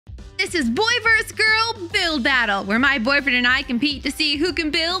This is Boy vs. Girl Build Battle, where my boyfriend and I compete to see who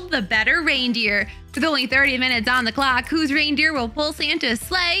can build the better reindeer. With only 30 minutes on the clock, whose reindeer will pull Santa's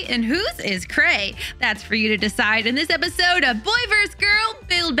sleigh and whose is cray? That's for you to decide in this episode of Boy vs. Girl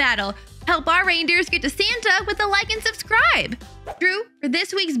Build Battle. Help our reindeers get to Santa with a like and subscribe. Drew, for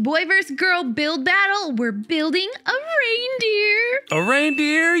this week's Boy vs. Girl Build Battle, we're building a reindeer. A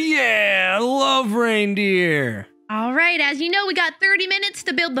reindeer? Yeah, I love reindeer. All right, as you know, we got 30 minutes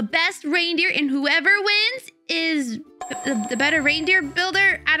to build the best reindeer, and whoever wins is the better reindeer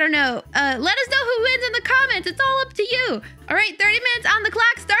builder. I don't know. Let us know who wins in the comments. It's all up to you. All right, 30 minutes on the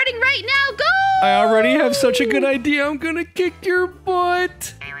clock, starting right now. Go! I already have such a good idea. I'm gonna kick your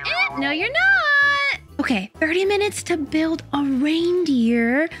butt. No, you're not. Okay, 30 minutes to build a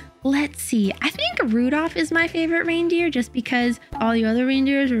reindeer. Let's see. I think Rudolph is my favorite reindeer just because all the other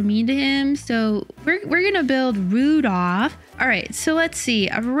reindeers were mean to him. So we're going to build Rudolph. All right, so let's see.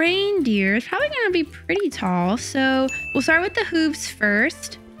 A reindeer is probably going to be pretty tall. So we'll start with the hooves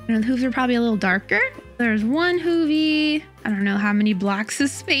first. You know, the hooves are probably a little darker. There's one hoovie. I don't know how many blocks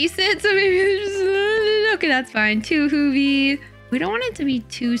of space it. So maybe there's, okay, that's fine. Two hoovie. We don't want it to be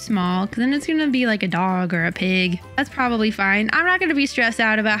too small because then it's going to be like a dog or a pig. That's probably fine. I'm not going to be stressed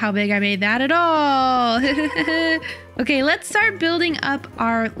out about how big I made that at all. Okay, let's start building up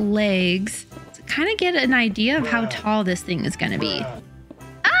our legs to kind of get an idea of how tall this thing is going to be.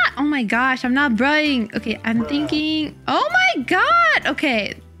 Ah, oh my gosh, I'm not bruhing. Okay, I'm thinking, oh my God.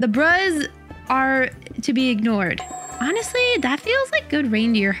 Okay, the bruhs are to be ignored. Honestly, that feels like good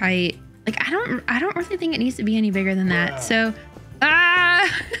reindeer height. Like, I don't really think it needs to be any bigger than that. So, okay,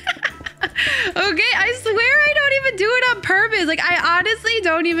 I swear I don't even do it on purpose. Like, I honestly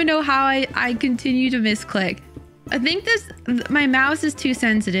don't even know how I continue to misclick. I think my mouse is too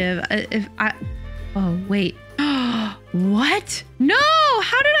sensitive. Oh, wait. What? No,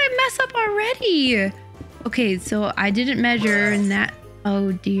 how did I mess up already? Okay, so I didn't measure and that,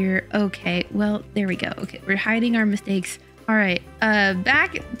 oh dear. Okay, well, there we go. Okay, we're hiding our mistakes. All right,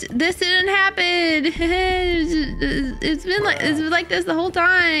 this didn't happen. It's been like this the whole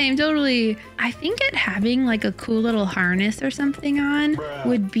time, totally. I think it having like a cool little harness or something on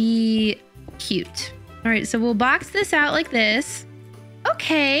would be cute. All right, so we'll box this out like this.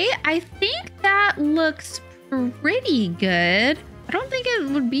 Okay, I think that looks pretty good. I don't think it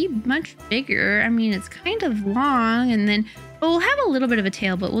would be much bigger. I mean, it's kind of long and then we'll have a little bit of a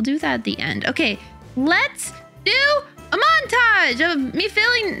tail, but we'll do that at the end. Okay, let's do a montage of me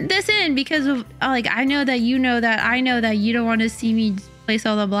filling this in because of like I know that you know that I know that you don't want to see me place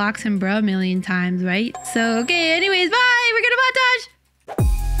all the blocks and bruh a million times, right? So okay, anyways, bye. We're gonna montage.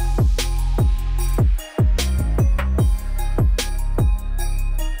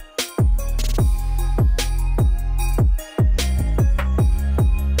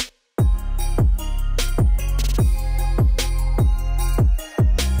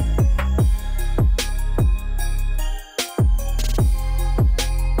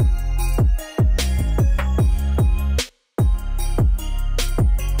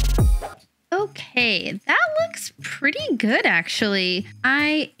 Okay, that looks pretty good, actually.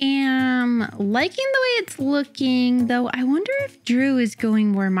 I am liking the way it's looking, though I wonder if Drew is going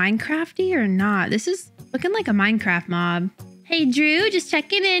more Minecrafty or not. This is looking like a Minecraft mob. Hey, Drew, just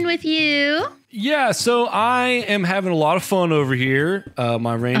checking in with you. Yeah, so I am having a lot of fun over here.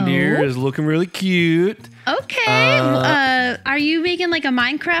 My reindeer is looking really cute. Okay, are you making like a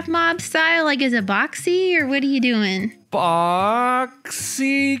Minecraft mob style? Like, is it boxy or what are you doing?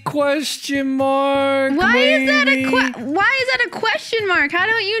 Boxy question mark? Why maybe? is that a question mark? How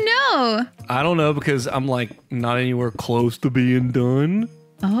don't you know? I don't know because I'm like not anywhere close to being done.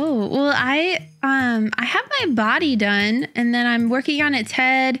 Oh, well, I have my body done and then I'm working on its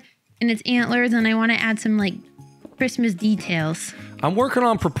head and its antlers and I want to add some like Christmas details. I'm working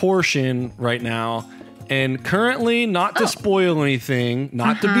on proportion right now and currently not to spoil anything,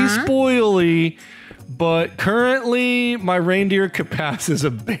 not to be spoily, but currently my reindeer could pass as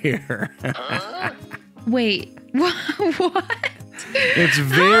a bear. Wait, what? It's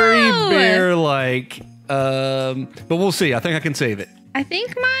very bear-like, but we'll see. I think I can save it. I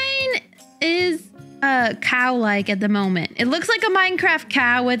think mine is cow-like at the moment. It looks like a Minecraft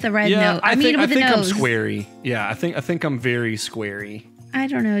cow with a red nose. I think I'm squarey. Yeah, I think I'm very squarey. I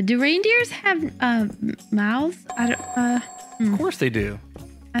don't know. Do reindeers have mouths? Of course they do.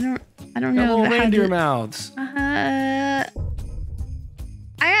 I don't know. Little reindeer mouths. I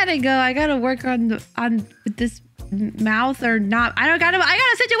gotta go. I gotta work on with this mouth or not. I got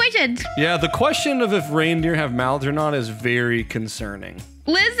a situation. Yeah, the question of if reindeer have mouths or not is very concerning.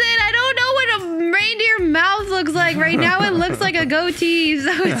 Listen, I don't know what a reindeer mouth looks like. Right now it looks like a goatee.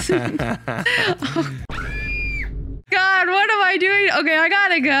 So it's... Oh. God, what am I doing? Okay, I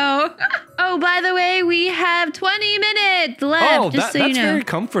gotta go. Oh, by the way, we have 20 minutes left. Just so you know. That's very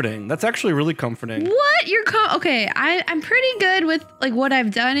comforting. That's actually really comforting. What? Okay, I'm pretty good with like what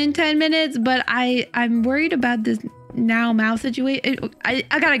I've done in 10 minutes, but I'm worried about this now mouth situation. I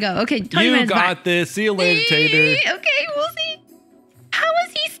gotta go. Okay, 20 minutes. You got this. See you later, Tater. Okay, we'll see. How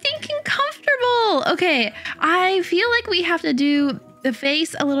is he stinking comfortable? Okay, I feel like we have to do the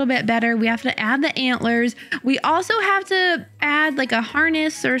face a little bit better. We have to add the antlers. We also have to add like a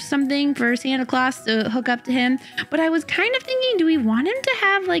harness or something for Santa Claus to hook up to him. But I was kind of thinking, do we want him to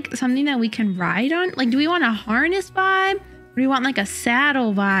have like something that we can ride on? Like, do we want a harness vibe? Or do we want like a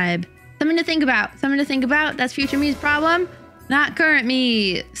saddle vibe? Something to think about. Something to think about. That's future me's problem, not current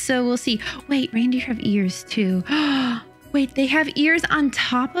me. So we'll see. Wait, reindeer have ears too. Wait, they have ears on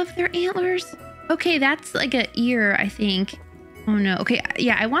top of their antlers? Okay, that's like an ear, I think. Oh no. Okay,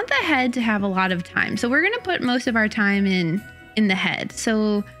 yeah, I want the head to have a lot of time. So we're gonna put most of our time in the head.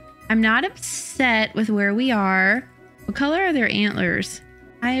 So I'm not upset with where we are. What color are their antlers?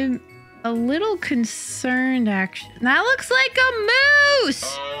 I'm a little concerned actually. That looks like a moose!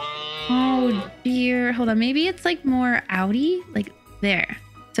 Oh dear. Hold on, maybe it's like more outy? Like there.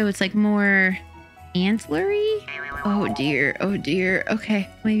 So it's like more antlery? Oh dear, oh dear. Okay,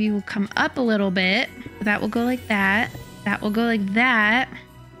 maybe we'll come up a little bit. That will go like that. That will go like that.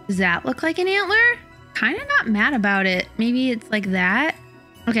 Does that look like an antler? Kind of not mad about it. Maybe it's like that.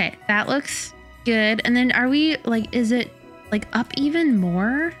 Okay, that looks good. And then are we like, is it like up even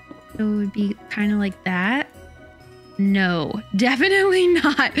more? So it would be kind of like that. No, definitely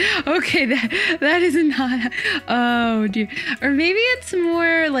not. Okay, that is not. Oh dear. Or maybe it's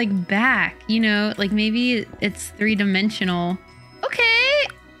more like back, you know, like maybe it's three-dimensional. Okay.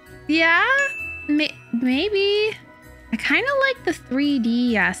 Yeah, maybe. I kind of like the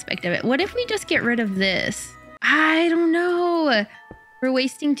 3D aspect of it. What if we just get rid of this? I don't know. We're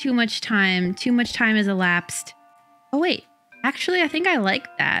wasting too much time. Too much time has elapsed. Oh, wait. Actually, I think I like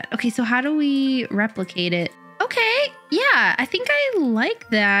that. Okay, so how do we replicate it? Okay, yeah, I think I like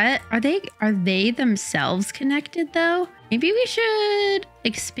that. Are they themselves connected, though? Maybe we should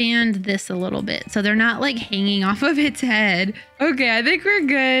expand this a little bit so they're not, like, hanging off of its head. Okay, I think we're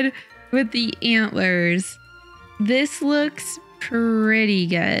good with the antlers. This looks pretty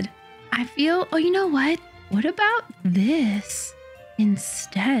good. I feel, oh, you know what? What about this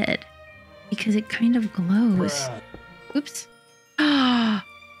instead? Because it kind of glows. Oops. Ah,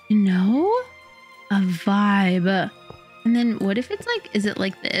 you know? A vibe. And then what if it's like, is it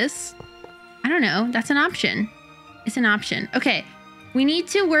like this? I don't know. That's an option. It's an option. Okay. We need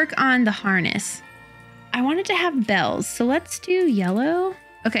to work on the harness. I wanted to have bells. So let's do yellow.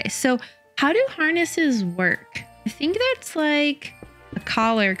 Okay. So how do harnesses work? I think that's like a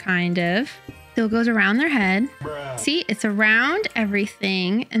collar kind of. So it goes around their head. See, it's around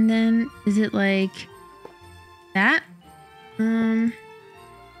everything. And then is it like that?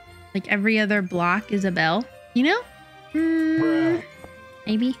 Like every other block is a bell, you know?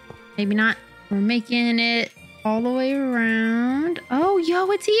 Maybe, maybe not. We're making it all the way around. Oh, yo,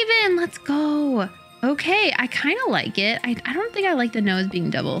 it's even. Let's go. Okay, I kind of like it. I don't think I like the nose being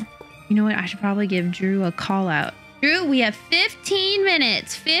double. You know what? I should probably give Drew a call out. Drew, we have 15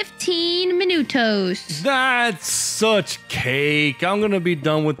 minutes. 15 minutos. That's such cake. I'm going to be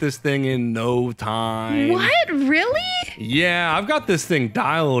done with this thing in no time. What? Really? Yeah, I've got this thing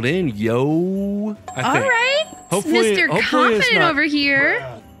dialed in, yo. All right. Hopefully, Mr. Confident over here.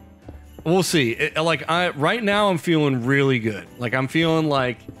 We'll see. Right now, I'm feeling really good. Like, I'm feeling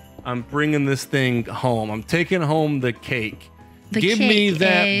like I'm bringing this thing home. I'm taking home the cake. Give me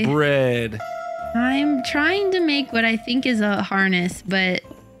that bread. I'm trying to make what I think is a harness, but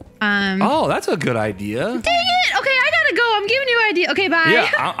oh, that's a good idea. Dang it! Okay, I gotta go. I'm giving you an idea. Okay, bye.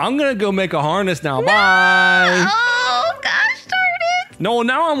 Yeah, I'm gonna go make a harness now. No! Bye. Oh gosh, darn it! No,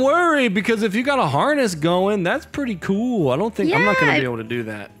 now I'm worried because if you got a harness going, that's pretty cool. I don't think I'm not gonna be able to do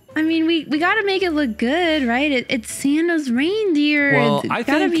that. I mean, we gotta make it look good, right? It's Santa's reindeer. Well, it's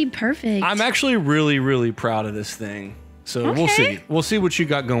gotta be perfect. I'm actually really, really proud of this thing. So okay. We'll see. We'll see what you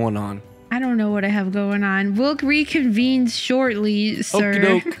got going on. I don't know what I have going on. We'll reconvene shortly, sir.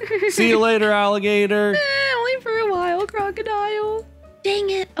 Okey-doke. See you later, alligator. Only for a while, crocodile. Dang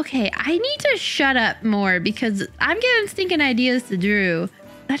it. Okay, I need to shut up more because I'm giving stinking ideas to Drew.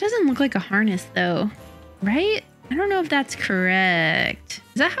 That doesn't look like a harness, though. Right? I don't know if that's correct.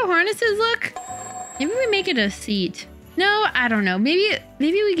 Is that how harnesses look? Maybe we make it a seat. No, I don't know. Maybe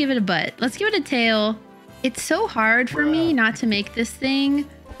we give it a butt. Let's give it a tail. It's so hard for me not to make this thing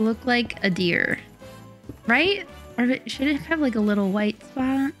look like a deer. right? Or should it have like a little white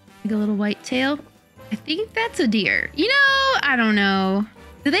spot? Like a little white tail? I think that's a deer. You know, I don't know.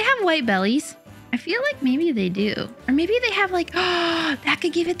 Do they have white bellies? I feel like maybe they do. Or maybe they have like, oh, that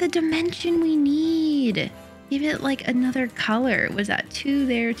could give it the dimension we need. Give it like another color. Was that 2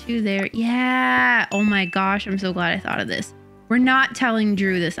 there, 2 there? Yeah. Oh my gosh, I'm so glad I thought of this. We're not telling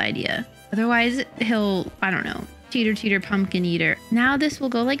Drew this idea. Otherwise, he'll, I don't know, teeter teeter pumpkin eater. Now this will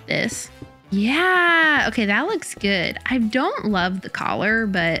go like this. Yeah. Okay, that looks good. I don't love the collar,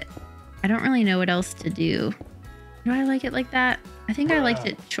 but I don't really know what else to do. Do I like it like that? I think I liked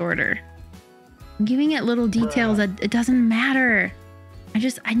it shorter. I'm giving it little details that it doesn't matter.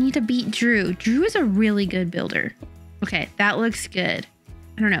 I need to beat Drew. Drew is a really good builder. Okay, that looks good.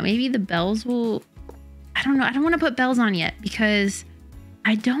 I don't know, maybe the bells will, I don't know. I don't want to put bells on yet because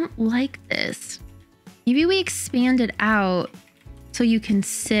I don't like this. Maybe we expand it out so you can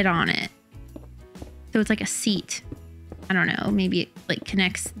sit on it. So it's like a seat. I don't know, maybe it like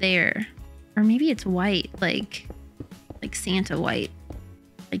connects there. Or maybe it's white, like Santa white.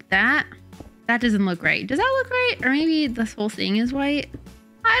 Like that. That doesn't look right. Does that look right? Or maybe this whole thing is white?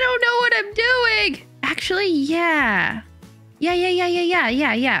 I don't know what I'm doing. Actually, yeah.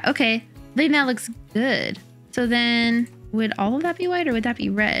 Yeah. Okay. I think that looks good. So then would all of that be white or would that be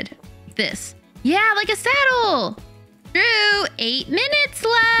red? This. Yeah, like a saddle. Drew, 8 minutes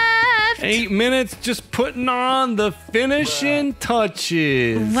left. 8 minutes, just putting on the finishing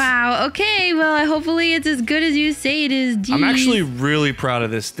touches. Wow. Okay. Well, hopefully it's as good as you say it is. Jeez. I'm actually really proud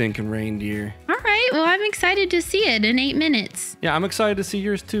of this stinking reindeer. All right. Well, I'm excited to see it in 8 minutes. Yeah, I'm excited to see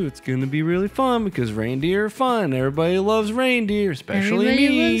yours too. It's going to be really fun because reindeer are fun. Everybody loves reindeer, especially Everybody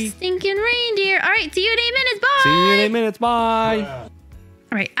me. loves stinking reindeer. All right. See you in 8 minutes. Bye. See you in 8 minutes. Bye.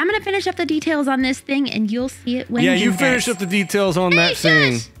 All right, I'm going to finish up the details on this thing, and you'll see it when you finish up the details on that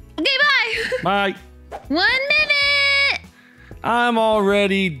thing. Okay, Bye. bye. 1 minute. I'm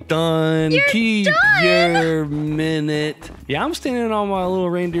already done. You're done. Your minute. Yeah, I'm standing on my little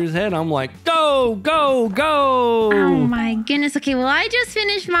reindeer's head. I'm like, go, go, go. Oh, my goodness. Okay, well, I just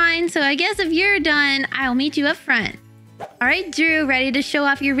finished mine, so I guess if you're done, I'll meet you up front. All right, Drew, ready to show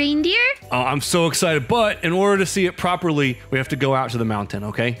off your reindeer? Oh, I'm so excited. But in order to see it properly, we have to go out to the mountain,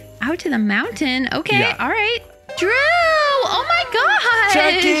 okay? Out to the mountain? Okay, yeah. All right. Drew! Oh my gosh!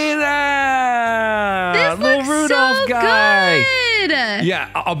 Check it out! This little looks Rudolph so guy. Good! Yeah,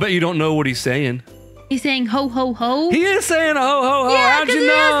 I'll bet you don't know what he's saying. He's saying ho, ho, ho? He is saying ho, ho, ho. Yeah, how'd you he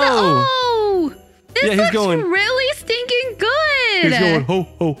know? has the O! This looks going, really stinking good! He's going ho,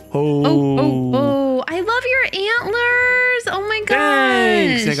 ho, ho. Oh, oh, oh. I love your antlers! Oh my gosh!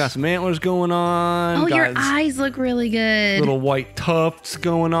 Thanks! I got some antlers going on. Oh, got your eyes look really good. Little white tufts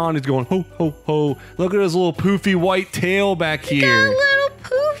going on. He's going ho, ho, ho. Look at his little poofy white tail back here. Got a little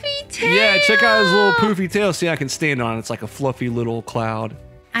poofy tail. Yeah, check out his little poofy tail. See, I can stand on it. It's like a fluffy little cloud.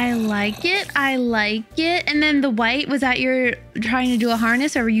 I like it. I like it. And then the white, was that you're trying to do a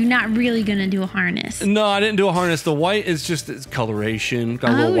harness or were you not really going to do a harness? No, I didn't do a harness. The white is just its coloration.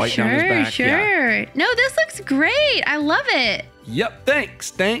 Got a little white down his back. Sure. Yeah. No, this looks great. I love it. Yep,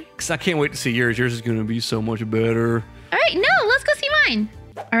 thanks. I can't wait to see yours. Yours is going to be so much better. All right, no, let's go see mine.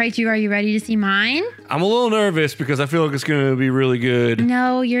 All right, Drew, are you ready to see mine? I'm a little nervous because I feel like it's going to be really good.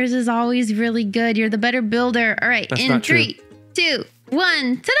 No, yours is always really good. You're the better builder. All right, That's in not 3, 2,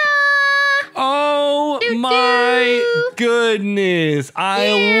 1, ta-da! Oh my goodness.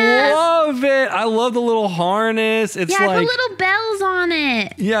 I love it. I love the little harness. It's yeah, like the little bells on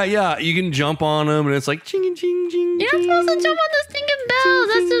it. Yeah. You can jump on them and it's like ching ching ching. You're not supposed to jump on those stinking bells.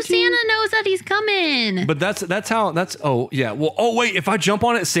 That's so Santa knows that he's coming. But oh yeah. Well, oh wait, if I jump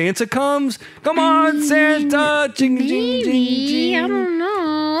on it, Santa comes? Come on, Santa. Ching ching ching ching. I don't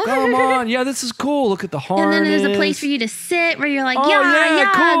know. Come on. Yeah, this is cool. Look at the harness. And then there's a place for you to sit where you're like, cool.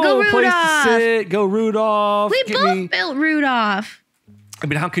 go Rudolph. Place to sit. Go Rudolph. We both built Rudolph. I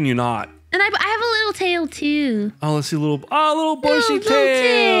mean, how can you not? And I have a little tail too. Oh, let's see little bushy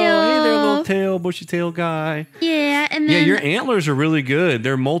tail. Hey there, little tail, bushy tail guy. Yeah, and then your antlers are really good.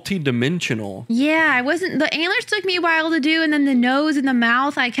 They're multi-dimensional. Yeah, the antlers took me a while to do, and then the nose and the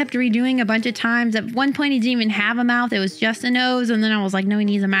mouth I kept redoing a bunch of times. At one point, he didn't even have a mouth; it was just a nose, and then I was like, no, he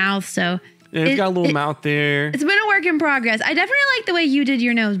needs a mouth. So yeah, it's got a little mouth there. It's been a work in progress. I definitely like the way you did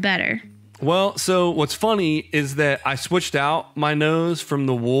your nose better. Well, so what's funny is that I switched out my nose from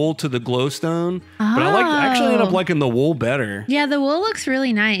the wool to the glowstone, but I actually ended up liking the wool better. Yeah, the wool looks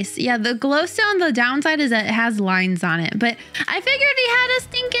really nice. Yeah, the glowstone, the downside is that it has lines on it, but I figured he had a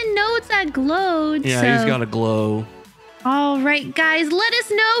stinking nose that glowed. Yeah, he's got a glow. All right, guys, let us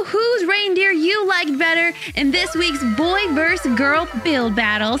know whose reindeer you liked better in this week's Boy vs. Girl Build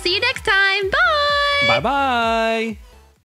Battle. See you next time. Bye! Bye-bye.